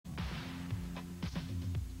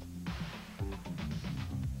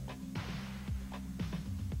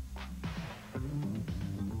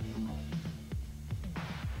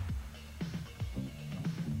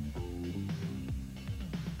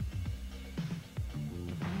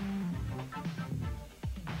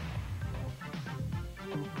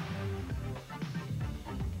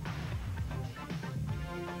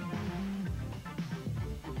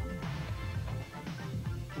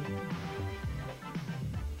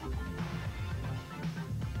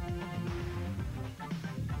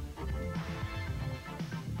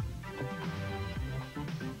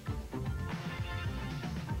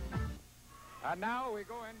And now we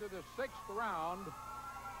go into the 6th round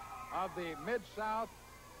of the Mid-South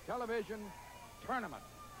Television Tournament.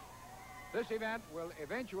 This event will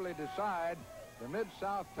eventually decide the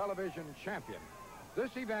Mid-South Television champion.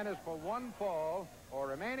 This event is for one fall or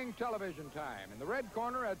remaining television time. In the red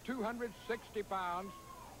corner at 260 pounds,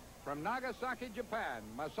 from Nagasaki, Japan,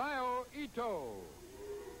 Masao Ito.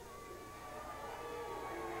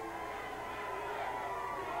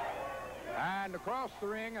 And across the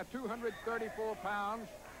ring at 234 pounds,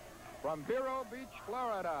 from Vero Beach,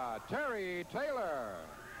 Florida, Terry Taylor.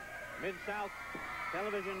 Mid-South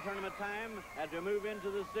Television Tournament time as we move into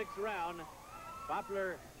the 6th round.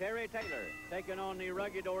 Popular Terry Taylor taking on the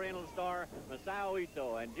rugged Oriental star Masao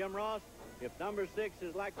Ito. And Jim Ross, if number 6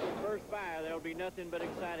 is like the first fire, there'll be nothing but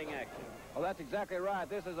exciting action. Well, that's exactly right.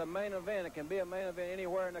 This is a main event. It can be a main event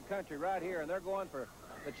anywhere in the country right here, and they're going for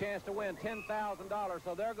the chance to win $10,000,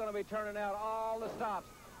 so they're going to be turning out all the stops.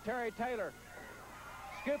 Terry Taylor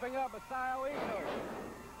scooping up Masao Ito.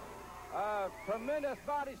 Tremendous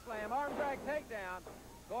body slam, arm drag takedown,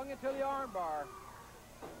 going into the arm bar.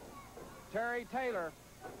 Terry Taylor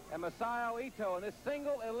and Masao Ito in this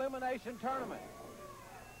single elimination tournament.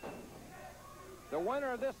 The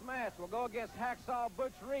winner of this match will go against Hacksaw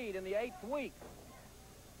Butch Reed in the 8th week.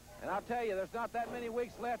 And I'll tell you, there's not that many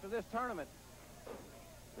weeks left of this tournament.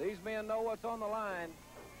 These men know what's on the line.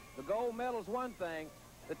 The gold medal's one thing.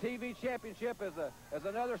 The TV championship is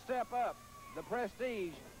another step up, the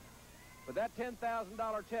prestige. But that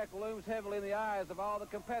 $10,000 check looms heavily in the eyes of all the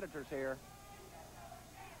competitors here.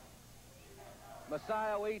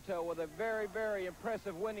 Masao Ito, with a very, very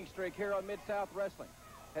impressive winning streak here on Mid-South Wrestling,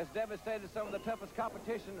 has devastated some of the toughest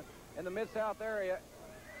competition in the Mid-South area.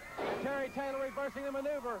 And Terry Taylor reversing the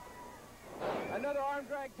maneuver. Another arm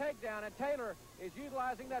drag takedown, and Taylor is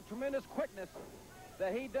utilizing that tremendous quickness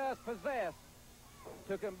that he does possess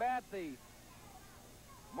to combat the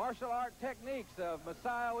martial art techniques of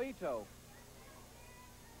Masao Ito.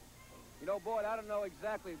 You know, Boyd, I don't know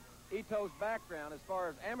exactly Ito's background as far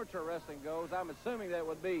as amateur wrestling goes. I'm assuming that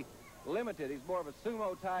would be limited. He's more of a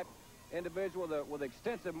sumo-type individual with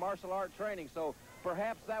extensive martial art training, so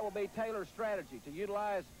perhaps that will be Taylor's strategy, to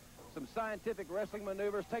utilize some scientific wrestling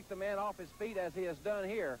maneuvers, take the man off his feet as he has done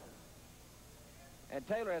here. And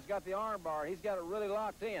Taylor has got the arm bar. He's got it really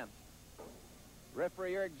locked in.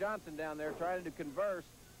 Referee Eric Johnson down there trying to converse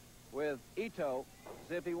with Ito,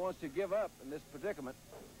 see if he wants to give up in this predicament.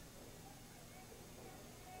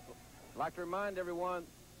 I'd like to remind everyone,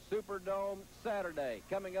 Superdome Saturday,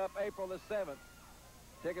 coming up April the 7th.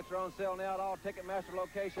 Tickets are on sale now at all Ticketmaster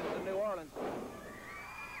locations in New Orleans.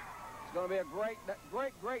 It's going to be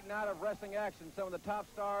a great night of wrestling action. Some of the top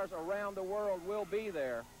stars around the world will be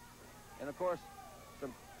there. And, of course,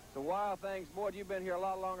 some wild things. Boy, you've been here a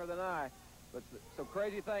lot longer than I. But some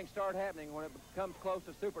crazy things start happening when it comes close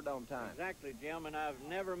to Superdome time. Exactly, Jim, and I've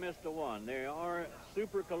never missed a one. There are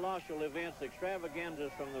super colossal events,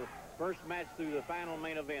 extravaganzas from the first match through the final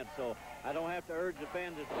main event, so I don't have to urge the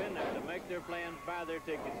fans to spend there to make their plans, buy their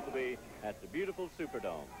tickets to be at the beautiful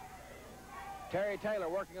Superdome. Terry Taylor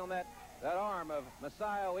working on that arm of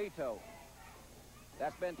Masao Ito.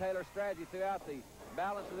 That's been Taylor's strategy throughout the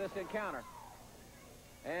balance of this encounter.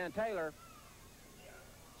 And Taylor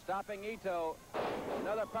stopping Ito.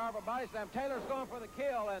 Another powerful body slam. Taylor's going for the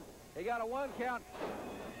kill, and he got a 1 count.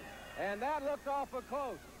 And that looked awfully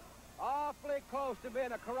close. Awfully close to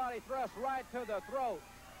being a karate thrust right to the throat.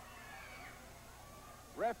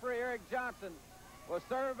 Referee Eric Johnson was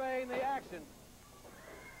surveying the action.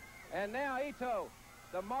 And now Ito,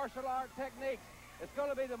 the martial art techniques. It's going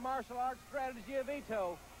to be the martial art strategy of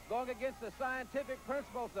Ito going against the scientific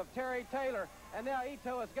principles of Terry Taylor. And now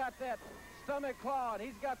Ito has got that stomach claw, and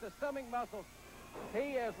he's got the stomach muscles.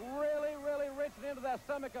 He is really, really reaching into that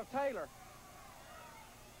stomach of Taylor.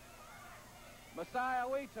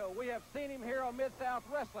 Masao Ito, we have seen him here on Mid-South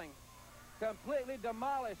Wrestling completely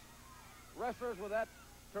demolish wrestlers with that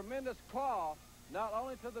tremendous claw, not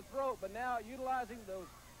only to the throat, but now utilizing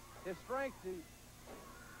his strength to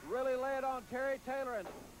really lay it on Terry Taylor. And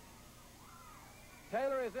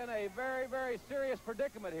Taylor is in a very, very serious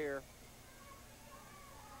predicament here.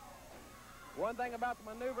 One thing about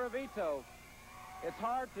the maneuver of Ito, it's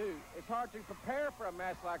hard to prepare for a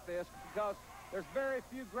match like this because there's very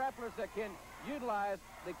few grapplers that can utilize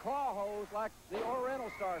the claw holds like the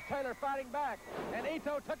Oriental stars. Taylor fighting back, and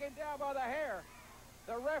Ito took him down by the hair.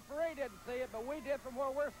 The referee didn't see it, but we did from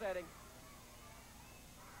where we're sitting.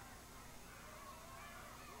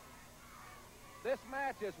 This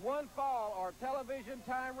match is one fall or television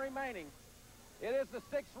time remaining. It is the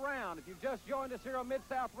 6th round. If you've just joined us here on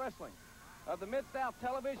Mid-South Wrestling of the Mid-South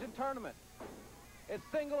Television Tournament, it's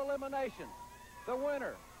single elimination. the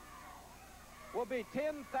winner will be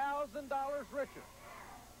 $10,000 richer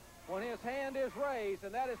when his hand is raised,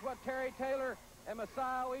 and that is what Terry Taylor and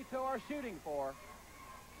Masao Ito are shooting for.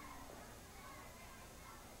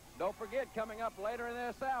 Don't forget, coming up later in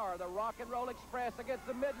this hour, the Rock and Roll Express against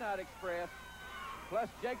the Midnight Express, plus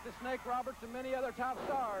Jake the Snake Roberts and many other top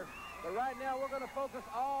stars. But right now, we're going to focus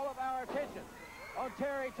all of our attention on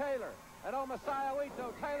Terry Taylor and on Masao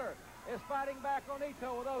Ito. Taylor is fighting back on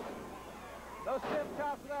Ito with those stiff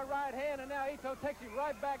chops with that right hand, and now Ito takes him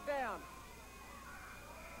right back down.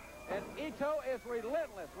 And Ito is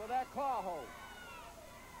relentless with that claw hold.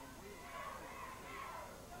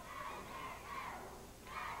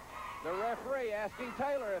 The referee asking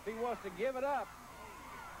Taylor if he wants to give it up.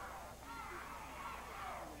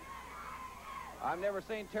 I've never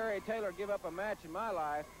seen Terry Taylor give up a match in my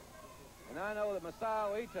life, and I know that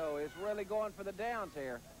Masao Ito is really going for the downs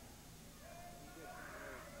here.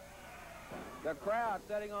 The crowd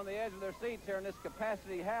sitting on the edge of their seats here in this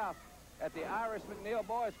capacity house at the Irish McNeil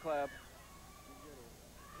Boys Club.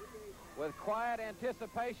 With quiet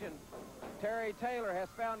anticipation, Terry Taylor has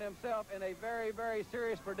found himself in a very, very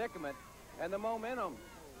serious predicament, and the momentum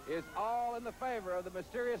is all in the favor of the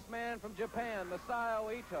mysterious man from Japan,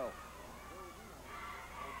 Masao Ito.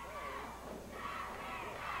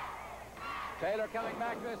 Taylor coming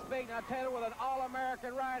back to his feet. Now Taylor with an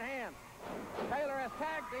all-American right hand. Taylor has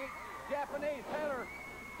tagged the Japanese.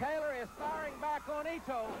 Taylor is firing back on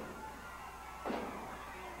Ito.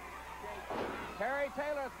 Terry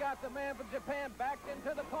Taylor's got the man from Japan backed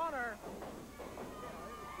into the corner.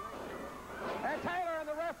 And Taylor and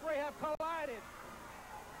the referee have collided.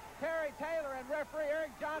 Terry Taylor and referee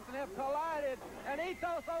Eric Johnson have collided. And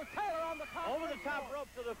Ito throws Taylor on the top. Over the top rope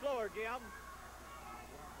to the floor, Jim.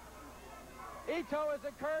 Ito is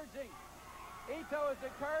encouraging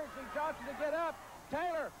Johnson to get up.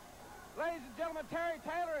 Taylor, ladies and gentlemen, Terry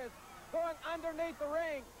Taylor is going underneath the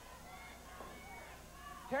ring.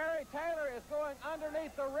 Terry Taylor is going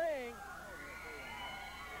underneath the ring.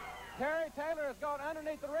 Terry Taylor has gone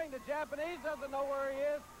underneath the ring. The Japanese doesn't know where he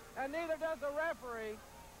is, and neither does the referee.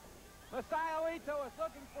 Masao Ito is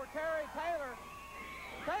looking for Terry Taylor.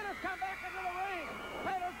 Taylor's come back into the ring.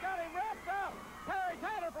 Taylor's got him wrapped up. Terry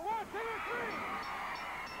Taylor for 1, 2, 3.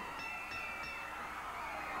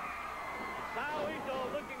 Masao Ito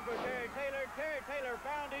looking for Terry Taylor. Terry Taylor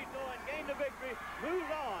found Ito and gained the victory.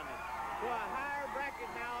 Moves on to a higher bracket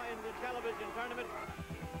now in the television tournament.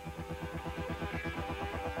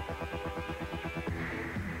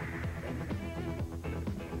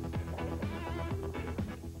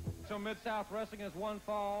 So Mid-South Wrestling has one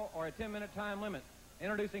fall or a 10-minute time limit.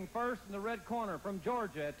 Introducing first in the red corner from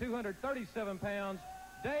Georgia at 237 pounds,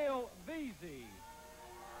 Dale Veasey.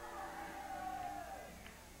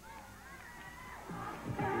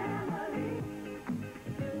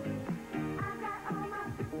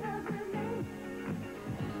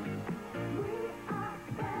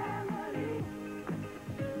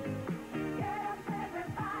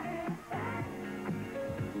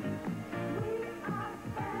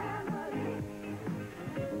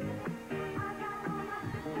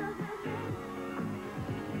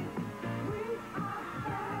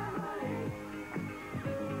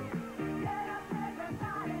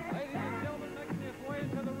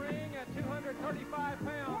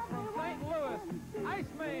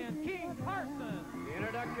 Iceman, King Parson. The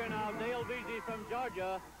introduction of Dale Veasey from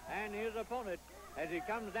Georgia and his opponent as he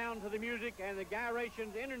comes down to the music and the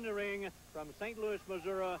gyrations entering the ring from St. Louis,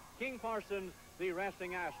 Missouri, King Parson, the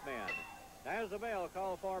wrestling Iceman. As the bell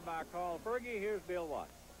called for by Carl Fergie, here's Bill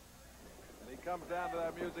Watts. And he comes down to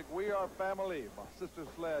that music, We Are Family, by Sister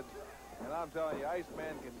Sledge. And I'm telling you,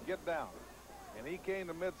 Iceman can get down. And he came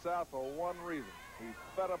to Mid-South for one reason. He's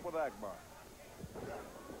fed up with Akbar.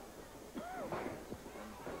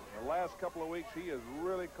 The last couple of weeks, he has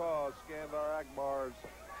really caused Skandar Akbar's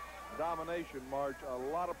domination march a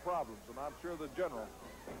lot of problems, and I'm sure the general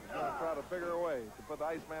is going to try to figure a way to put the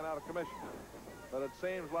Iceman out of commission. But it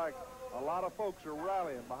seems like a lot of folks are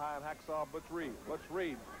rallying behind Hacksaw Butch Reed. Butch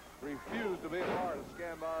Reed refused to be a part of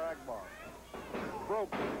Skandar Akbar.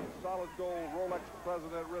 Broke the solid gold Rolex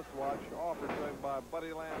President wristwatch offered to him by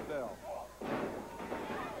Buddy Landell.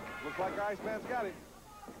 Looks like Iceman's got him.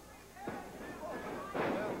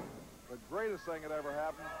 And then the greatest thing that ever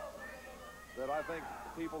happened, that I think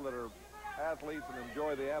people that are athletes and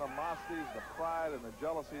enjoy the animosities, the pride, and the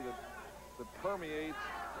jealousy that permeates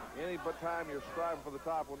any but time you're striving for the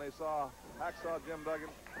top, when they saw Hacksaw Jim Duggan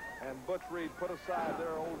and Butch Reed put aside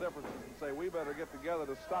their old differences and say, we better get together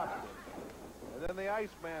to stop this. And then the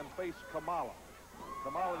Iceman faced Kamala.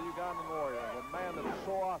 Kamala, the Ugandan warrior, a man that's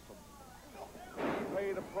so awesome. He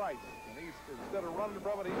paid a price, and he's, instead of running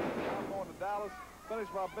from it, I'm going to Dallas, finish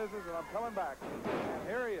my business, and I'm coming back. And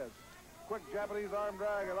here he is. Quick Japanese arm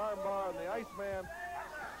drag and arm bar, and the Iceman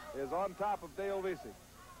is on top of Dale Veasey.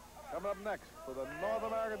 Coming up next for the North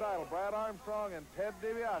American title, Brad Armstrong and Ted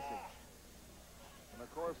DiBiase. And, of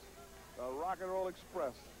course, the Rock and Roll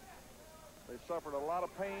Express. They suffered a lot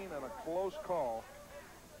of pain and a close call,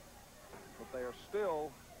 but they are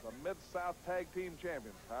still the Mid-South Tag Team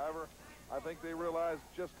Champions. However, I think they realize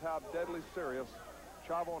just how deadly serious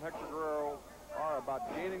Chavo and Hector Guerrero are about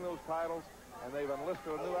gaining those titles, and they've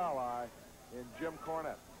enlisted a new ally in Jim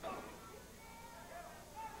Cornette.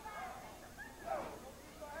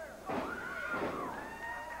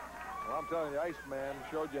 Well, I'm telling you, Iceman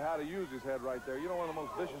showed you how to use his head right there. You know, one of the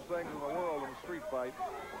most vicious things in the world in a street fight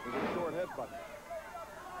is a short headbutt.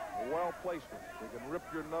 A well-placed one. It can rip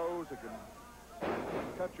your nose. It can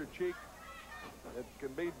cut your cheek. It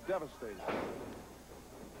can be devastating.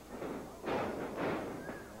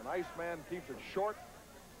 And Iceman keeps it short,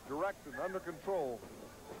 direct, and under control.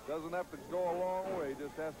 Doesn't have to go a long way.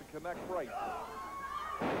 Just has to connect right.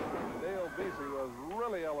 Dale Veasey was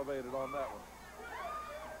really elevated on that one.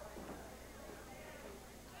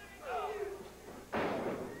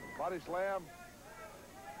 Body slam.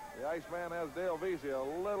 The Iceman has Dale Veasey a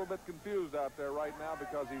little bit confused out there right now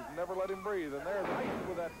because he's never let him breathe. And there's Ice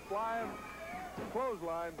with that flying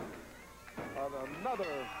clothesline.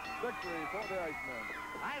 Another victory for the Iceman.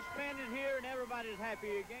 Iceman is here and everybody's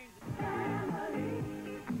happy again.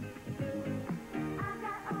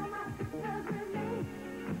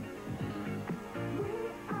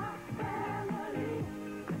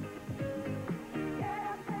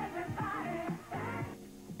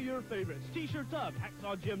 Your favorites. T-shirts of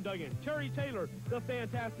Hacksaw Jim Duggan, Terry Taylor, The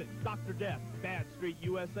Fantastic, Dr. Death, Bad Street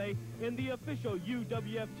USA, and the official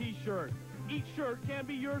UWF T-shirt. Each shirt can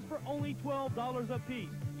be yours for only $12 a piece.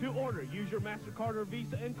 To order, use your MasterCard or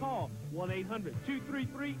Visa and call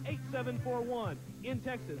 1-800-233-8741. In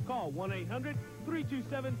Texas, call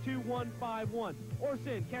 1-800-327-2151 or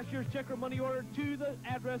send cashier's check or money order to the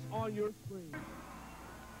address on your screen.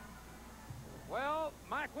 Well,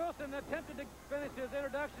 Mike Wilson attempted to finish his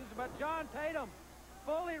introductions, but John Tatum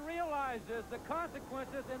fully realizes the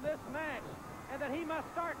consequences in this match and that he must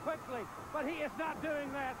start quickly, but he is not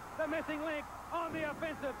doing that. The missing link on the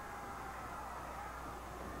offensive.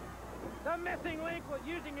 The missing link was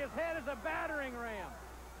using his head as a battering ram.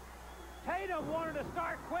 Tatum wanted to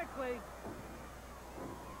start quickly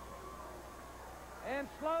and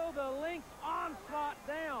slow the Link's onslaught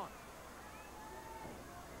down.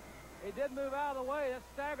 He did move out of the way. That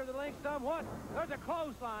staggered the Link somewhat. There's a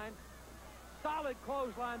clothesline. Solid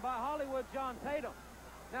clothesline by Hollywood John Tatum.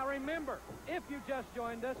 Now remember, if you just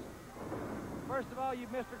joined us, first of all,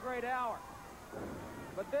 you've missed a great hour.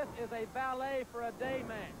 But this is a valet for a day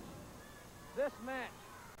match. This match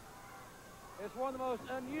is one of the most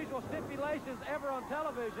unusual stipulations ever on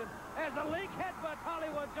television as the Link headbutts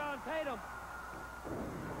Hollywood John Tatum.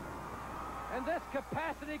 And this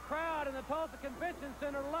capacity crowd in the Tulsa Convention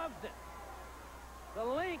Center loves it. The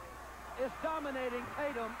Link is dominating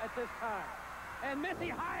Tatum at this time. And Missy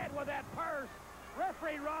Hyatt with that purse.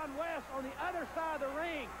 Referee Ron West on the other side of the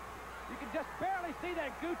ring. You can just barely see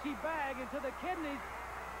that Gucci bag into the kidneys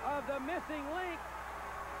of the missing Link.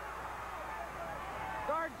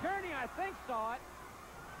 Dark Journey, I think, saw it.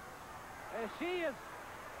 As she is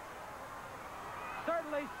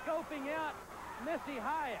certainly scoping out Missy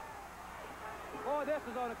Hyatt. Boy, this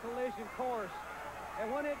is on a collision course.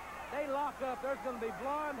 And when they lock up, there's going to be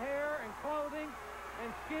blonde hair and clothing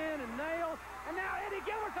and skin and nails. And now Eddie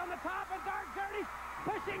Gilbert's on the top, and Dark Journey's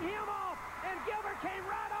pushing him off. And Gilbert came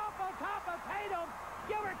right off on top of Tatum.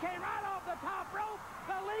 Gilbert came right off the top rope.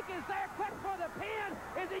 The Link is there, quick for the pin.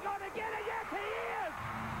 Is he going to get it? Yes, he is.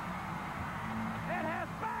 It has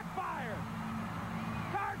backfired.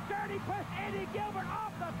 Dark Journey pushed Eddie Gilbert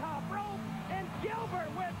off the top rope, and Gilbert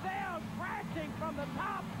went down, crashing from the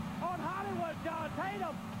top on Hollywood John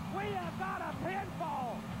Tatum. We have got a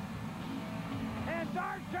pinfall. And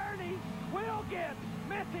Dark Journey will get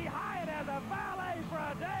Missy Hyatt as a valet for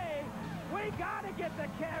a day. We got to get the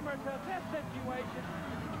camera to this situation.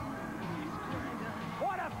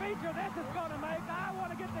 What a feature this is going to make. I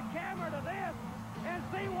want to get the camera to this and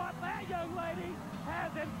see what that young lady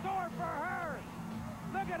has in store for her.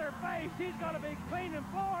 Look at her face. She's going to be cleaning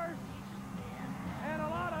floors and a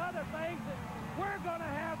lot of other things. We're going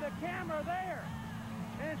to have the camera there.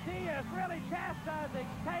 And she is really chastising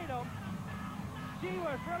Tatum. She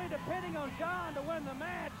was really depending on John to win the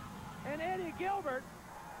match. And Eddie Gilbert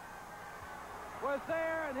was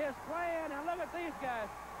there in his plan. And look at these guys.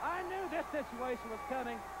 I knew this situation was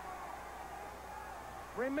coming.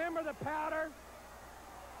 Remember the powder?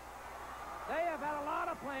 They have had a lot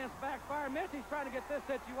of plans backfire. Massey's trying to get this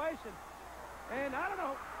situation. And I don't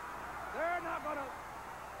know, they're not going to...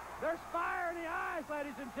 There's fire in the eyes,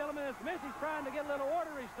 ladies and gentlemen, as Massey's trying to get a little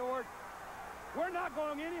order restored. We're not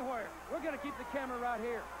going anywhere. We're going to keep the camera right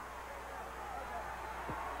here.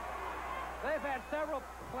 They've had several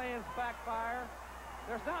plans backfire.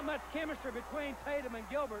 There's not much chemistry between Tatum and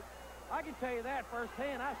Gilbert. I can tell you that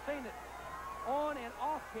firsthand. I've seen it on and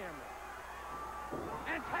off camera.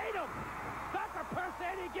 And Tatum sucker punch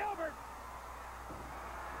Eddie Gilbert.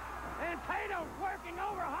 And Tatum working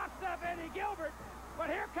over Hot Stuff Eddie Gilbert. But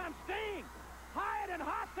here comes Sting. Hyatt and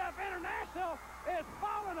Hot Stuff International is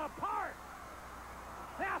falling apart.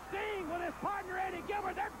 Now Sting with his partner Eddie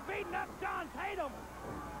Gilbert, they're beating up John Tatum.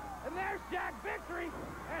 And there's Jack Victory,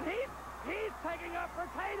 and he's taking up for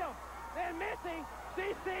Tatum. Then Missy,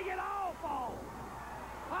 she's seeing it all fall.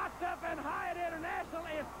 Hot Stuff and Hyatt International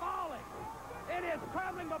is falling. It is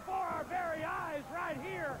crumbling before our very eyes right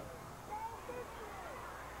here.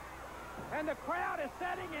 And the crowd is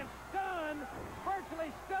sitting in stunned,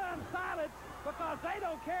 virtually stunned silence because they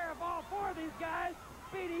don't care if all four of these guys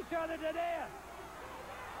beat each other to death.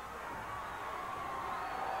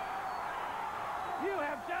 You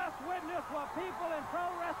have just witnessed what people in pro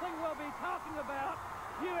wrestling will be talking about.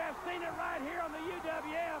 You have seen it right here on the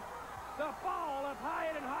UWF, the fall of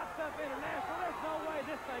Hyatt and Hot Stuff International. There's no way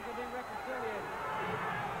this thing will be reconciliated.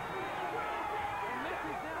 And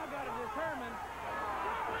Missy's now got to determine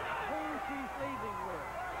who she's leading with.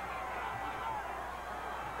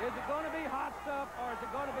 Is it going to be Hot Stuff or is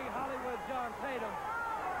it going to be Hollywood John Tatum?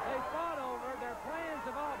 They fought over, their plans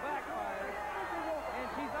have all backfired, and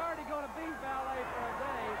she's already going to beat Valet for a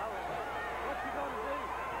day. What's she going to do?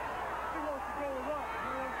 She wants to go with what,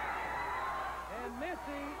 man? And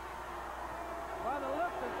Missy, by the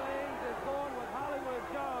looks of things, is going with Hollywood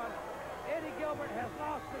John. Eddie Gilbert has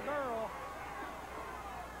lost the girl.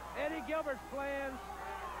 Eddie Gilbert's plans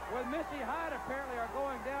with Missy Hyde apparently are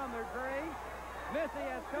going down their drain. Missy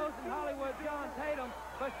has chosen Hollywood John Tatum,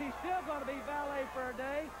 but she's still going to be Valet for a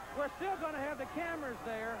day. We're still going to have the cameras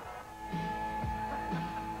there.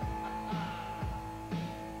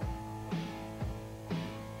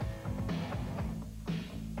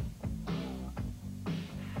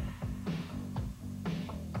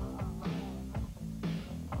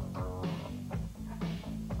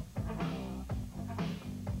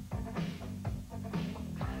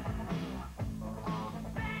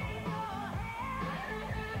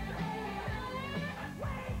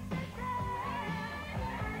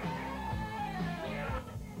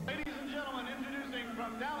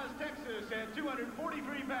 Dallas, Texas, at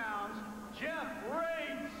 243 pounds, Jeff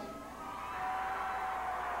Rates.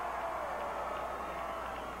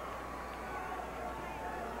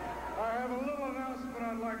 I have a little announcement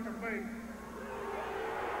I'd like to make.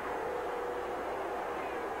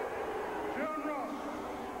 Jim Ross,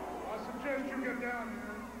 I suggest you get down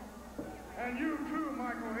here. And you too,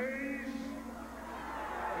 Michael Hayes.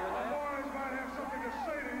 The boys might have something to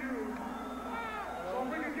say to you. So if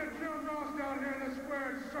we can get Jim Ross down here in the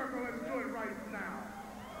squared circle, let's do it right now.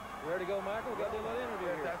 Ready to go, Michael? We've got to do a little interview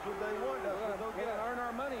here. That's what they want. That's what they'll We're get. going to earn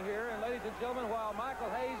our money here. And ladies and gentlemen, while Michael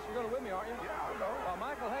Hayes, you're going to with me, aren't you? Yeah, I know. While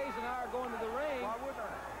Michael Hayes and I are going to the ring, Why wouldn't I?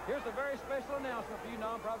 here's a very special announcement for you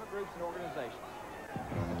nonprofit groups and organizations.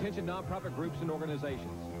 Attention nonprofit groups and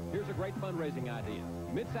organizations. Here's a great fundraising idea.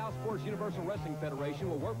 Mid-South Sports Universal Wrestling Federation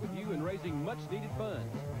will work with you in raising much-needed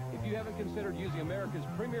funds. If you haven't considered using America's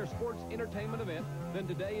premier sports entertainment event, then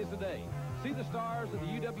today is the day. See the stars of the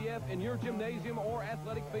UWF in your gymnasium or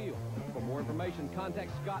athletic field. For more information,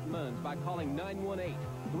 contact Scott Munns by calling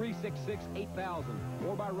 918-366-8000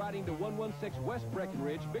 or by writing to 116 West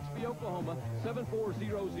Breckenridge, Bixby, Oklahoma,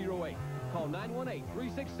 74008. Call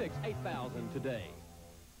 918-366-8000 today.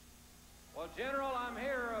 Well, General, I'm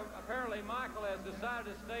here. Apparently, Michael has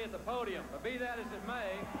decided to stay at the podium. But be that as it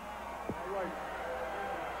may. All right.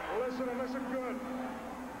 Well, listen and listen good.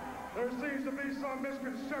 There seems to be some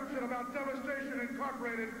misconception about Devastation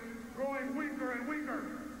Incorporated growing weaker and weaker.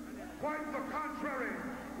 Quite the contrary.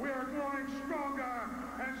 We are growing stronger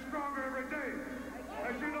and stronger every day.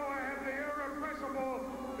 As you know, I have the irrepressible,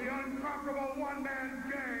 the unconquerable one-man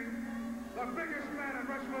gang, the biggest man in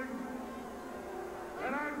wrestling.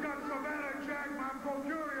 And I've got Savannah Jack, my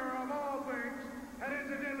procurator of all things, and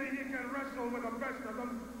incidentally, he can wrestle with the best of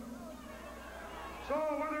them. So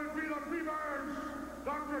whether it be the Freebirds,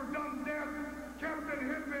 Dr. Dumb Death, Captain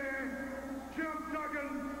Hippie, Jim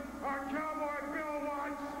Duggan, or Cowboy Bill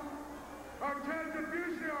Watts, or Ted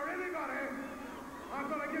Debussy, or anybody, I'm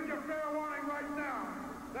going to give you fair warning right now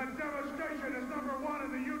that Devastation is #1 in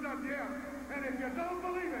the UWF. And if you don't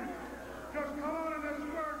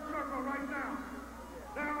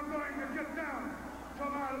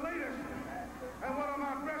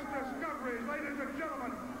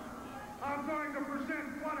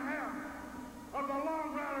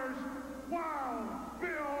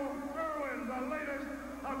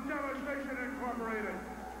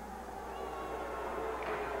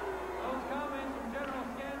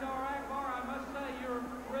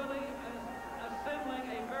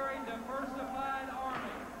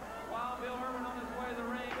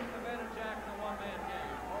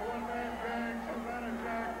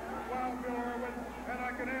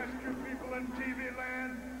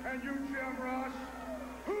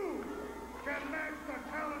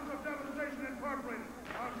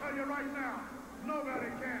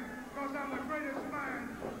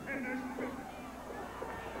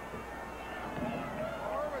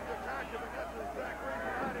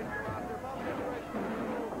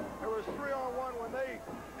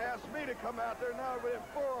come out there. Now we're within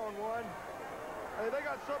 4-on-1. Hey, they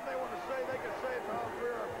got something they want to say. They can say it to all three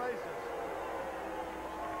of our faces.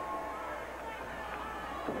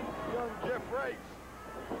 Young Jeff Rates.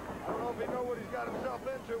 I don't know if he knows what he's got himself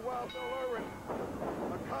into. Wild Bill Irwin,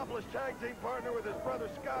 accomplished tag team partner with his brother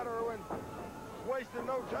Scott Irwin, wasting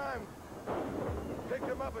no time. Picked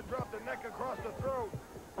him up and dropped the neck across the throat.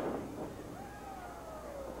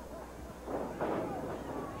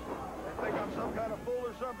 They think I'm some kind of fool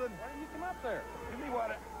or something? Why didn't you come up there? Give me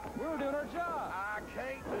what? We were doing our job. I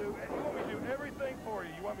can't do it. You want me to do everything for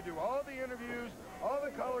you. You want me to do all the interviews, all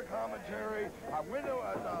the color commentary. I win the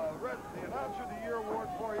Announcer of the Year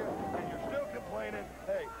award for you, and you're still complaining.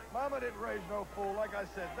 Hey, Mama didn't raise no fool. Like I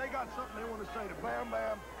said, they got something they want to say to Bam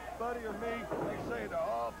Bam, Buddy, or me. They say to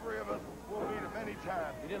all three of us. We'll meet them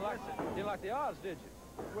anytime. You didn't like the odds, did you?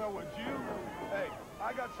 Well, would you? Hey,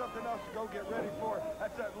 I got something else to go get ready for.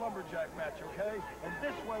 That's that lumberjack match, okay? And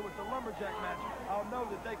this way, with the lumberjack match, I'll know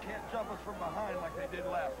that they can't jump us from behind like they did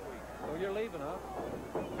last week. So you're leaving, huh?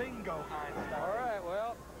 Bingo, Einstein. All right,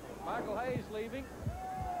 well, Michael Hayes leaving.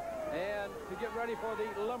 And to get ready for the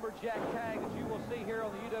lumberjack tag that you will see here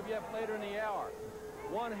on the UWF later in the hour.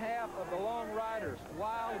 One half of the Long Riders,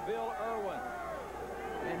 Wild Bill Irwin.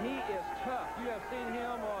 And he is tough. You have seen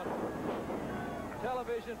him on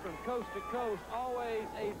television from coast to coast. Always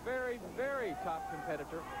a very, very top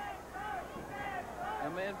competitor. A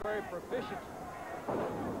man very proficient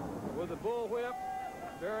with the bullwhip.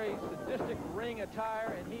 Very sadistic ring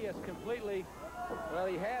attire. And he has completely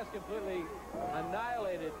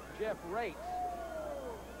annihilated Jeff Rates.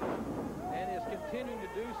 And is continuing to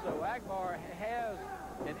do so. Akbar has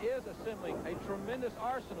and is assembling a tremendous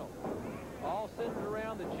arsenal, all centered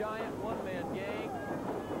around the giant one-man gang.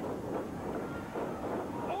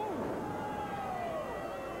 Oh!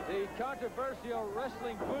 The controversial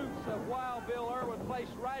wrestling boots of Wild Bill Irwin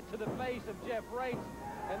placed right to the face of Jeff Rates,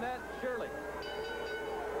 and that surely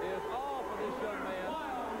is all for this young man.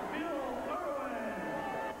 Wild Bill Irwin.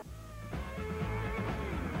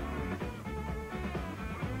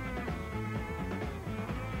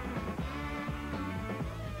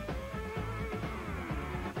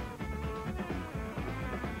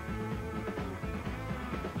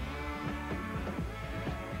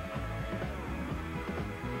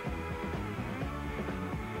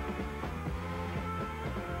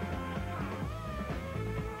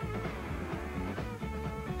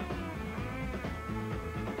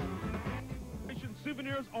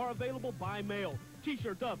 Souvenirs are available by mail.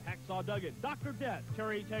 T-shirts of Hacksaw Duggan, Dr. Death,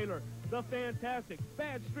 Terry Taylor, The Fantastic,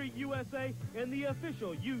 Bad Street USA, and the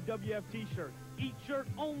official UWF T-shirt. Each shirt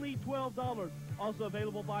only $12. Also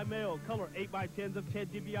available by mail, color 8x10s of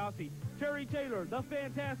Ted DiBiase, Terry Taylor, The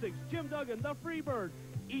Fantastics, Jim Duggan, The Freebird.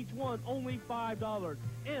 Each one only $5.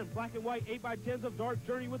 And black and white 8x10s of Dark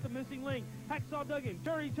Journey with the Missing Link, Hacksaw Duggan,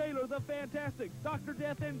 Terry Taylor, The Fantastics, Dr.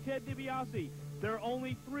 Death, and Ted DiBiase. They're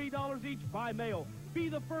only $3 each by mail. Be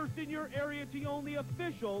the first in your area to own the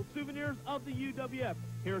official souvenirs of the UWF.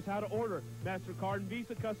 Here's how to order. MasterCard and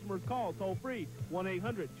Visa customers call toll-free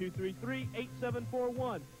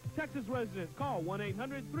 1-800-233-8741. Texas residents call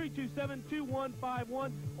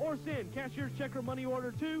 1-800-327-2151 or send cashier's check or money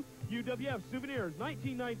order to UWF Souvenirs,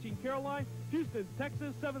 1919 Caroline, Houston,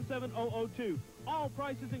 Texas 77002. All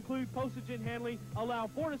prices include postage and handling. Allow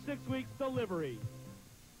 4 to 6 weeks delivery.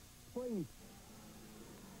 Please.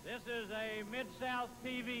 This is a Mid-South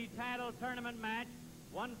TV title tournament match.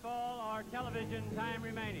 One fall or television time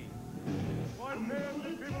remaining. Boys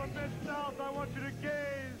and people of Mid-South, I want you to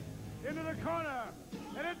gaze into the corner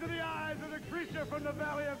and into the eyes of the creature from the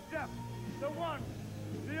Valley of Death. The one,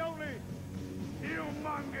 the only,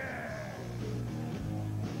 Humongous.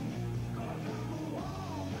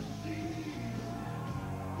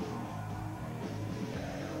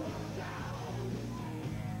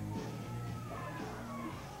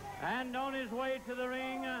 And on his way to the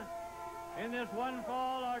ring in this one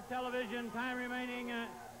fall or television time remaining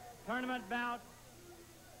tournament bout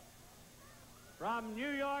from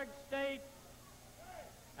New York State,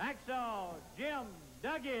 Hacksaw Jim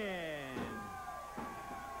Duggan.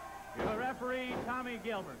 Your referee, Tommy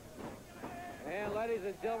Gilbert. And ladies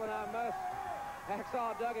and gentlemen,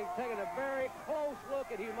 Hacksaw Duggan taking a very close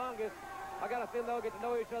look at Humongous. I got a feeling they'll get to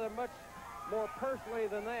know each other much more personally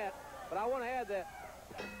than that. But I want to add that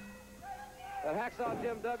Hacksaw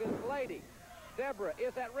Jim Duggan's lady, Deborah,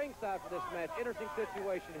 is at ringside for this match. Interesting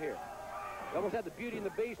situation here. We almost had the Beauty and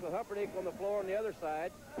the Beast with Humpernick on the floor on the other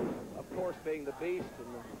side. Of course, being the Beast and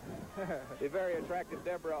the very attractive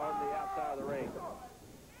Deborah on the outside of the ring.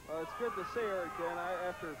 Well, it's good to see her again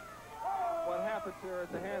after what happened to her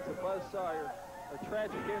at the hands of Buzz Sawyer, a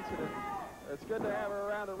tragic incident. It's good to have her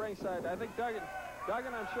around the ringside. I think Duggan,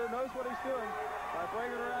 I'm sure, knows what he's doing by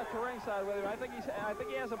bringing her out to ringside with him. I think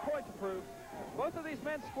he has a point to prove. Both of these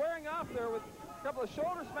men squaring off there with a couple of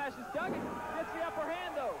shoulder smashes. Duggan gets the upper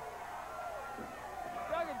hand, though.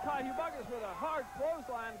 Duggan caught Humongous with a hard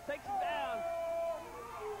clothesline, takes him down.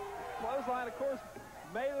 Clothesline, of course,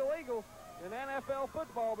 made illegal in NFL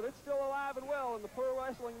football, but it's still alive and well in the pro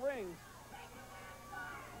wrestling rings.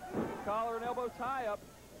 Collar and elbow tie-up.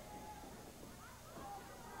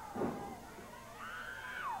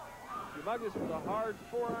 Humongous with a hard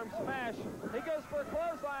forearm smash. He goes for a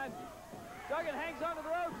clothesline. Duggan hangs onto the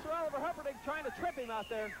ropes. Sir Oliver Humperdinck trying to trip him out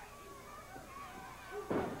there.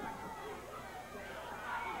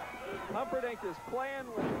 Humperdinck is playing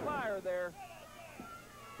with fire there.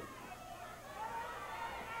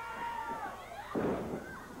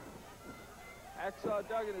 Hacksaw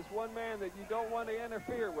Duggan is one man that you don't want to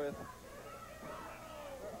interfere with.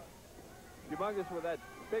 Humongous with that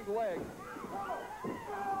big leg.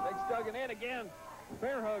 Takes Duggan in again.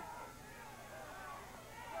 Bear hug.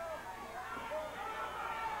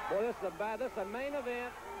 Well, this is a main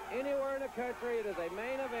event anywhere in the country. It is a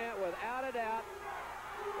main event without a doubt.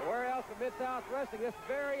 Where else but Mid-South Wrestling? This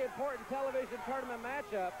very important television tournament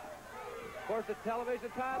matchup. Of course, the television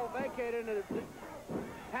title vacated, and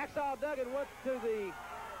Hacksaw Duggan went to the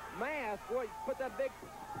mask. Boy, put that big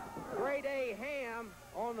grade A ham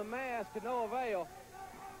on the mask to no avail.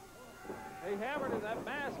 He hammered in that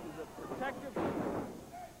mask is a protective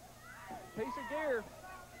piece of gear.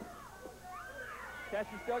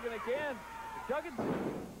 Catches Duggan again.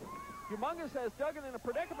 Humongous has Duggan in a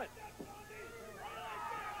predicament.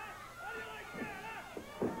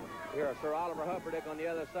 Here, Sir Oliver Humperdinck on the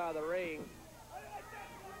other side of the ring.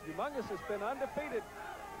 Humongous has been undefeated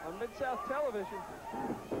on Mid-South television.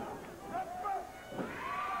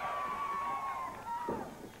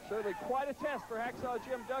 Certainly quite a test for Hacksaw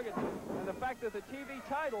Jim Duggan. And the fact that the TV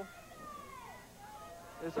title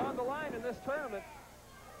is on the line in this tournament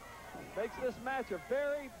makes this match a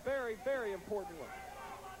very, very, very important one.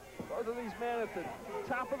 Both of these men at the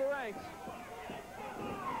top of the ranks.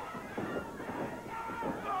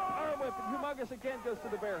 Arm whip, and Humongous again goes to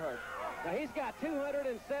the bear hug. Now he's got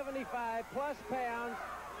 275 plus pounds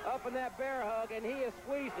up in that bear hug, and he is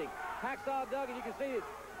squeezing. Hacksaw Duggan, you can see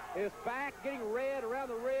his back getting red around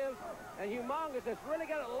the ribs, and Humongous has really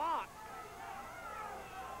got it locked.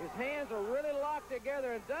 His hands are really locked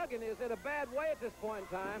together, and Duggan is in a bad way at this point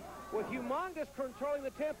in time, with Humongous controlling the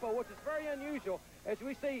tempo, which is very unusual, as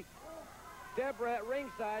we see Deborah at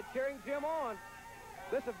ringside cheering Jim on.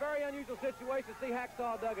 This is a very unusual situation to see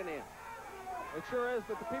Hacksaw Duggan in. It sure is,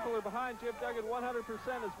 but the people are behind Jim Duggan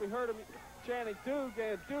 100% as we heard him chanting,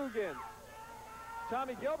 Duggan, Duggan.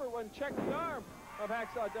 Tommy Gilbert wouldn't check the arm of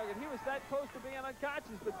Hacksaw Duggan. He was that close to being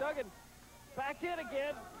unconscious, but Duggan back in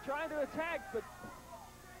again, trying to attack, but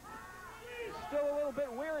still a little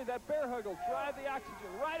bit weary. That bear hug will drive the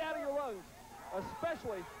oxygen right out of your lungs,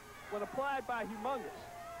 especially when applied by Humongous.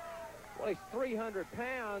 Well, he's 300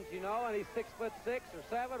 pounds, you know, and he's 6'6" or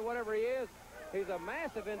 7, whatever he is. He's a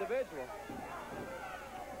massive individual.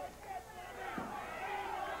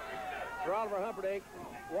 Sir Oliver Humperdinck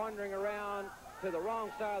wandering around to the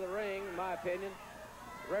wrong side of the ring, in my opinion.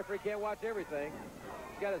 The referee can't watch everything.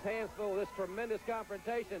 He's got his hands full of this tremendous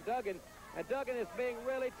confrontation. Duggan is being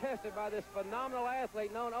really tested by this phenomenal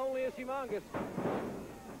athlete known only as Humongous.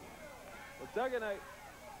 Well, Duggan,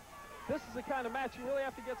 this is the kind of match you really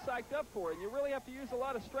have to get psyched up for, and you really have to use a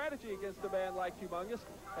lot of strategy against a man like Humongous.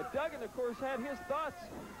 And Duggan, of course, had his thoughts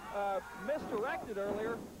misdirected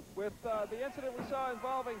earlier with the incident we saw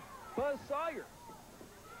involving Buzz Sawyer.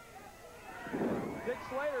 Dick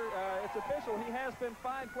Slater, it's official, he has been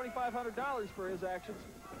fined $2,500 for his actions.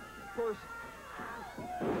 Of course.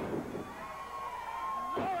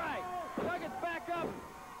 All right, Duggan's back up.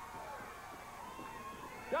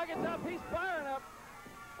 Duggan's up, he's firing up.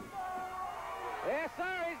 Yes,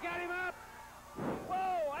 sir, he's got him up.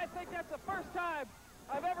 Whoa, I think that's the first time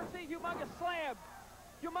I've ever seen Humongous slammed.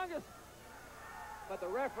 Humongous. But the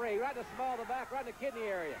referee, right in the small of the back, right in the kidney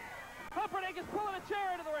area. Humperdinck is pulling a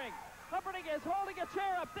chair into the ring. Humperdinck is holding a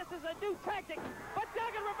chair up. This is a new tactic, but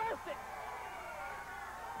Duggan reversed it.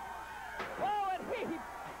 Oh, and he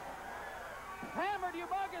hammered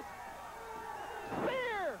Humongous.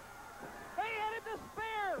 Spear. He hit the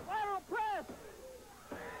spear. Lateral press.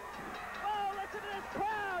 Oh, listen to this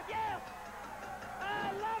crowd. Yes.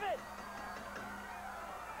 I love it.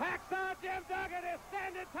 Hacksaw Jim Duggan is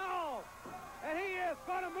standing tall. And he is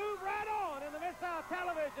going to move right on in the Mid-South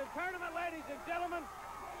Television Tournament, ladies and gentlemen.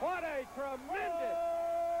 What a tremendous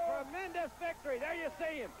victory. There you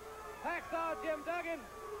see him. Hacksaw Jim Duggan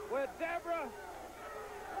with Deborah.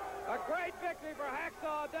 A great victory for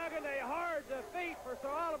Hacksaw Duggan. A hard defeat for Sir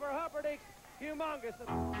Oliver Humperdinck's Humongous.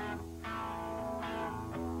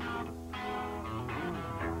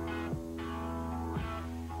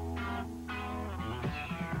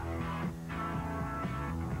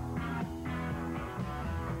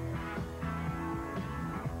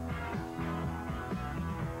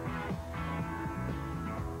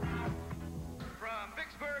 From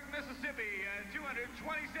Vicksburg, Mississippi, at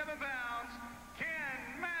 227 pounds,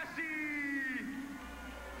 Ken Massey.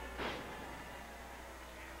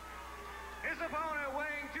 His opponent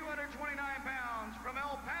weighing 229 pounds from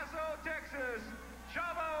El Paso, Texas,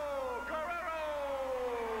 Chavo Guerrero.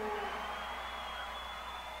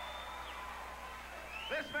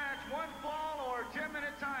 This match, one fall or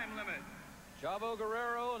 10-minute time limit. Chavo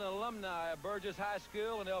Guerrero, an alumni of Burgess High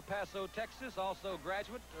School in El Paso, Texas, also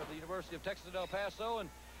graduate of the University of Texas at El Paso, and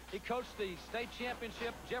he coached the state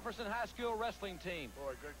championship Jefferson High School wrestling team.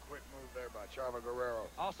 Boy, good quick move there by Chavo Guerrero.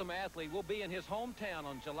 Awesome athlete. Will be in his hometown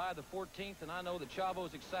on July the 14th, and I know that Chavo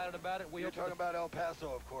is excited about it. You're talking about El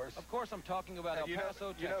Paso, of course. Of course I'm talking about El Paso,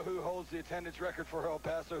 Texas. You know who holds the attendance record for El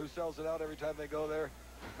Paso, who sells it out every time they go there?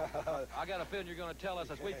 I got a feeling you're going to tell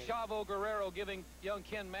us. As we Chavo Guerrero giving young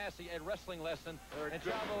Ken Massey a wrestling lesson, and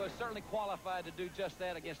Chavo is certainly qualified to do just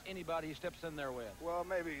that against anybody he steps in there with. Well,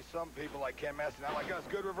 maybe some people like Ken Massey, not like us.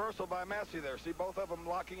 Good reversal by Massey there. See both of them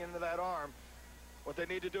locking into that arm. What they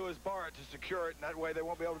need to do is bar it to secure it, and that way they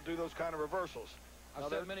won't be able to do those kind of reversals. I've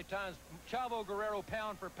said many times, Chavo Guerrero,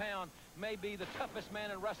 pound for pound, may be the toughest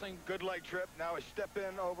man in wrestling. Good leg trip. Now a step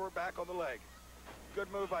in, over, back on the leg.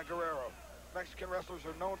 Good move by Guerrero. Mexican wrestlers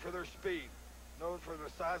are known for their speed, known for the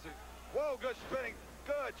size of... Whoa, good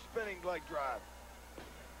spinning leg drive.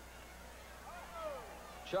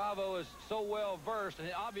 Chavo is so well versed,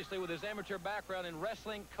 and obviously with his amateur background in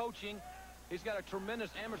wrestling, coaching, he's got a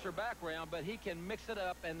tremendous amateur background, but he can mix it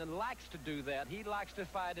up and then likes to do that. He likes to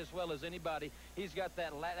fight as well as anybody. He's got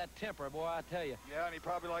that temper, boy, I tell you. Yeah, and he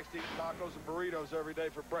probably likes to eat tacos and burritos every day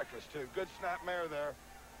for breakfast, too. Good snap mare there.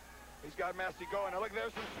 He's got Massey going. Now, look,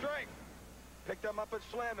 there's some strength. Picked him up and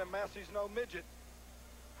slammed him. Massey's no midget.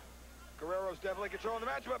 Guerrero's definitely controlling the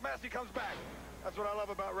match, but Massey comes back. That's what I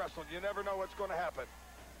love about wrestling. You never know what's going to happen.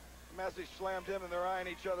 Massey slammed him, and they're eyeing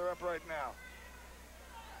each other up right now.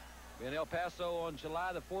 In El Paso on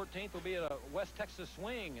July the 14th, will be at a West Texas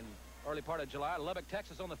swing in early part of July. Lubbock,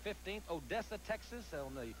 Texas on the 15th. Odessa, Texas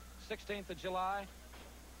on the 16th of July.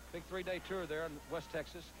 Big 3-day tour there in West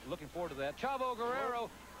Texas. Looking forward to that. Chavo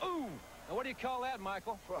Guerrero. Ooh! Now, what do you call that,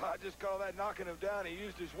 Michael? Well, I just call that knocking him down. He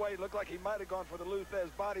used his weight. Looked like he might have gone for the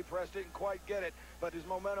Luthez body press. Didn't quite get it, but his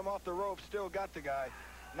momentum off the rope still got the guy.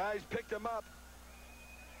 Now he's picked him up.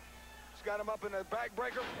 He's got him up in a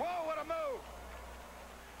backbreaker. Whoa, what a move!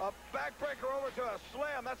 A backbreaker over to a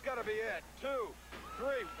slam. That's got to be it. 2, 3.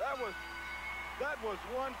 That was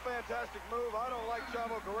one fantastic move. I don't like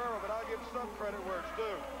Chavo Guerrero, but I'll give some credit where it's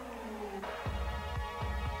due.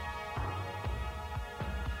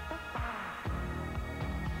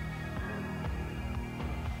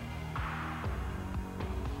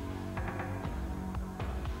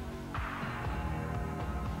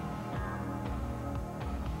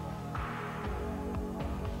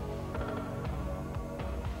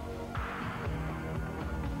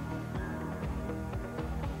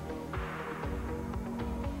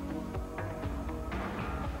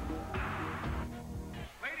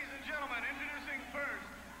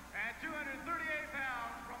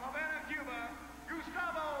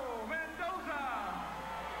 Gustavo Mendoza.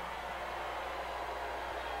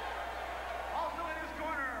 Also in his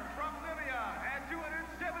corner from Libya at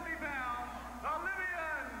 270 pounds, the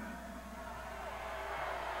Libyan.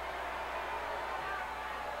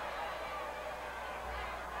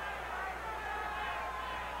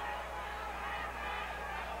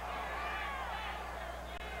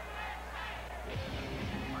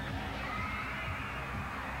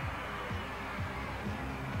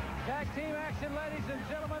 Tag team action, ladies and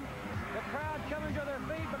gentlemen. The crowd coming to their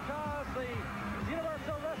feet because the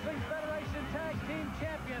Universal Wrestling Federation Tag Team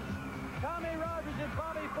Champions, Tommy Rogers and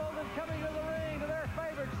Bobby Fulton, coming to the ring to their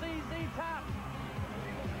favorite CZ Top.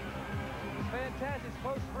 Fantastic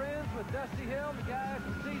close friends with Dusty Hill, the guys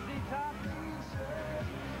from CZ Top.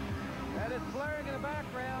 And it's blaring in the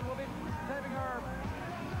background. We'll be taping our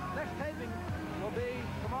next taping will be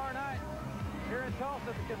tomorrow night here in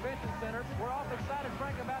Tulsa at the Convention Center. We're awfully excited,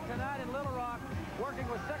 Frank, about tonight in Little Rock, working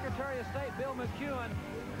with Secretary of State Bill McEwen,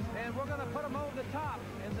 and we're going to put them over the top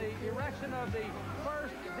in the erection of the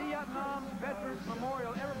first Vietnam Veterans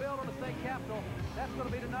Memorial ever built on the state capitol. That's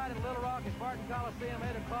going to be tonight in Little Rock at Barton Coliseum,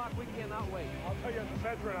 8 o'clock. We cannot wait. I'll tell you, as a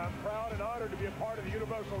veteran, I'm proud and honored to be a part of the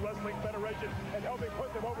Universal Wrestling Federation and helping put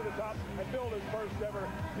them over the top and build his first ever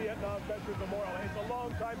Vietnam Veterans Memorial. It's a long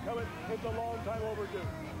time coming. It's a long time overdue.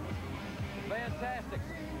 Fantastic.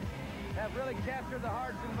 Have really captured the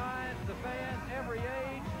hearts and minds of the fans, every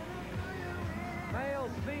age. Males,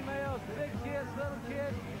 females, big kids, little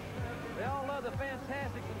kids. They all love the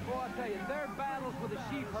Fantastics, and boy, I tell you, their battles with the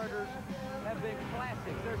sheep herders have been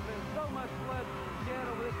classics. There's been so much blood shed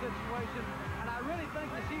over this situation, and I really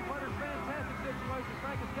think the sheep herders' Fantastic situation,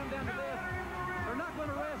 Frank, has come down to this. They're not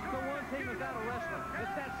going to rest until one team is out of wrestling.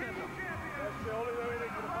 It's that simple. That's the only way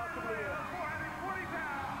they can possibly end. 440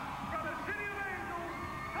 pounds from the City of Angels,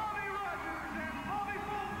 Tommy Rogers and Bobby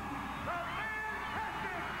Fulton, the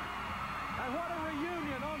Fantastics. And what a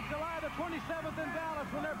reunion on July the 27th in Dallas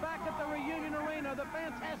when they're back at the Reunion Arena. The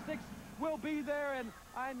Fantastics will be there, and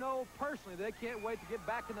I know personally they can't wait to get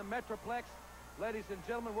back in the Metroplex. Ladies and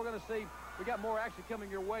gentlemen, we're going to see, we got more action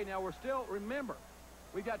coming your way now. We're still, remember,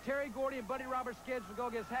 we've got Terry Gordy and Buddy Roberts scheduled to go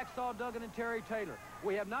against Hacksaw, Duggan, and Terry Taylor.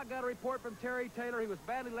 We have not got a report from Terry Taylor. He was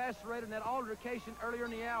badly lacerated in that altercation earlier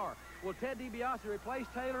in the hour. Will Ted DiBiase replace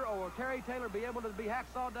Taylor, or will Terry Taylor be able to be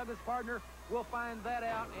Hacksaw Duggan's partner? We'll find that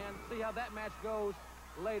out and see how that match goes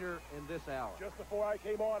later in this hour. Just before I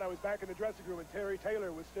came on, I was back in the dressing room, and Terry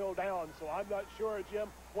Taylor was still down, so I'm not sure,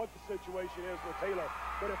 Jim, what the situation is with Taylor.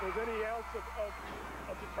 But if there's any ounce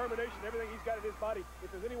of determination, everything he's got in his body,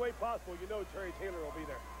 if there's any way possible, you know Terry Taylor will be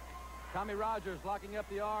there. Tommy Rogers locking up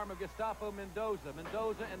the arm of Gustavo Mendoza.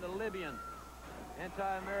 Mendoza and the Libyan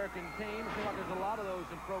anti-American team. Seems like there's a lot of those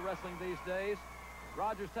in pro wrestling these days.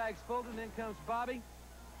 Rogers tags Fulton, in comes Bobby.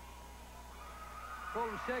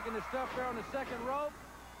 Fulton shaking his stuff there on the second rope.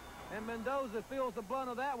 And Mendoza feels the blunt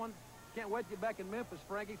of that one. Can't wait to get back in Memphis,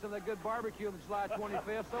 Frankie. Some of that good barbecue on July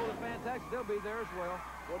 25th. So the Fantastics, they'll be there as well.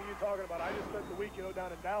 What are you talking about? I just spent the week,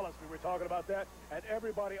 down in Dallas. We were talking about that. And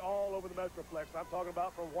everybody all over the Metroplex. I'm talking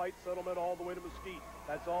about from White Settlement all the way to Mesquite.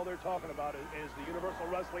 That's all they're talking about is the Universal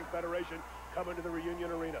Wrestling Federation coming to the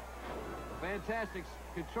Reunion Arena. Fantastics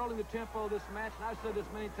controlling the tempo of this match. And I've said this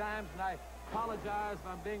many times, and I apologize if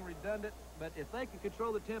I'm being redundant, but if they can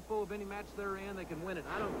control the tempo of any match they're in, they can win it.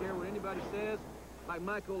 I don't care what anybody says, like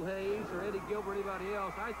Michael Hayes or Eddie Gilbert or anybody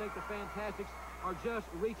else. I think the Fantastics are just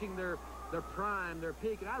reaching their prime, their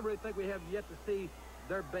peak, and I really think we have yet to see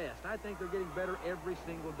their best. I think they're getting better every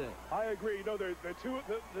single day. I agree. They're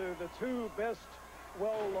the two best,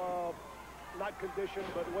 well, not conditioned,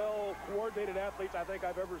 but well-coordinated athletes I think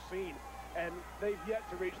I've ever seen. And they've yet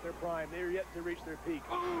to reach their prime. They're yet to reach their peak.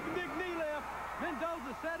 Ooh, big knee lift.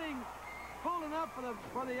 Mendoza setting, pulling up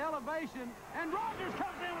for the elevation. And Rogers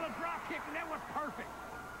comes in with a drop kick, and that was perfect.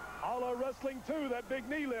 A la wrestling, too, that big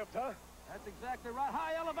knee lift, huh? That's exactly right.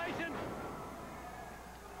 High elevation.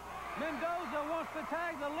 Mendoza wants to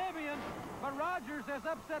tag the Libyan, but Rogers has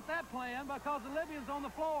upset that plan because the Libyan's on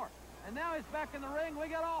the floor. And now he's back in the ring. We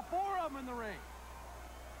got all four of them in the ring.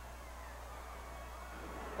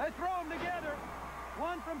 They throw them together.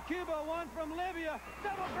 One from Cuba, one from Libya.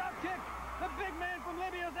 Double drop kick. The big man from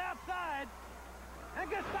Libya is outside. And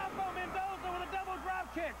Gustavo Mendoza with a double drop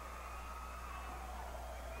kick.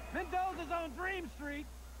 Mendoza's on Dream Street.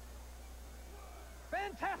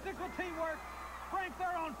 Fantastical teamwork. Frank,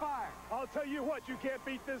 they're on fire. I'll tell you what, you can't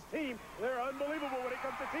beat this team. They're unbelievable when it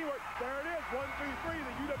comes to teamwork. There it is, 1, 2, 3,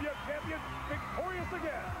 the UWF champions victorious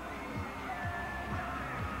again.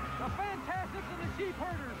 The Fantastics and the Sheep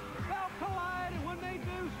Herders, they'll collide, and when they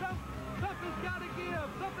do, something's got to give.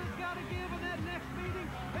 Something's got to give in that next meeting,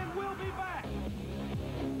 and we'll be back.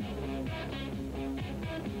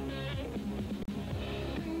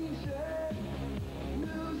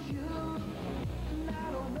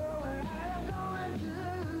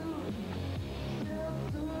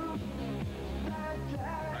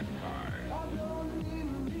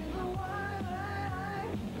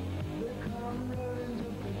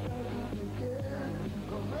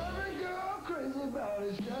 About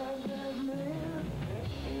his time.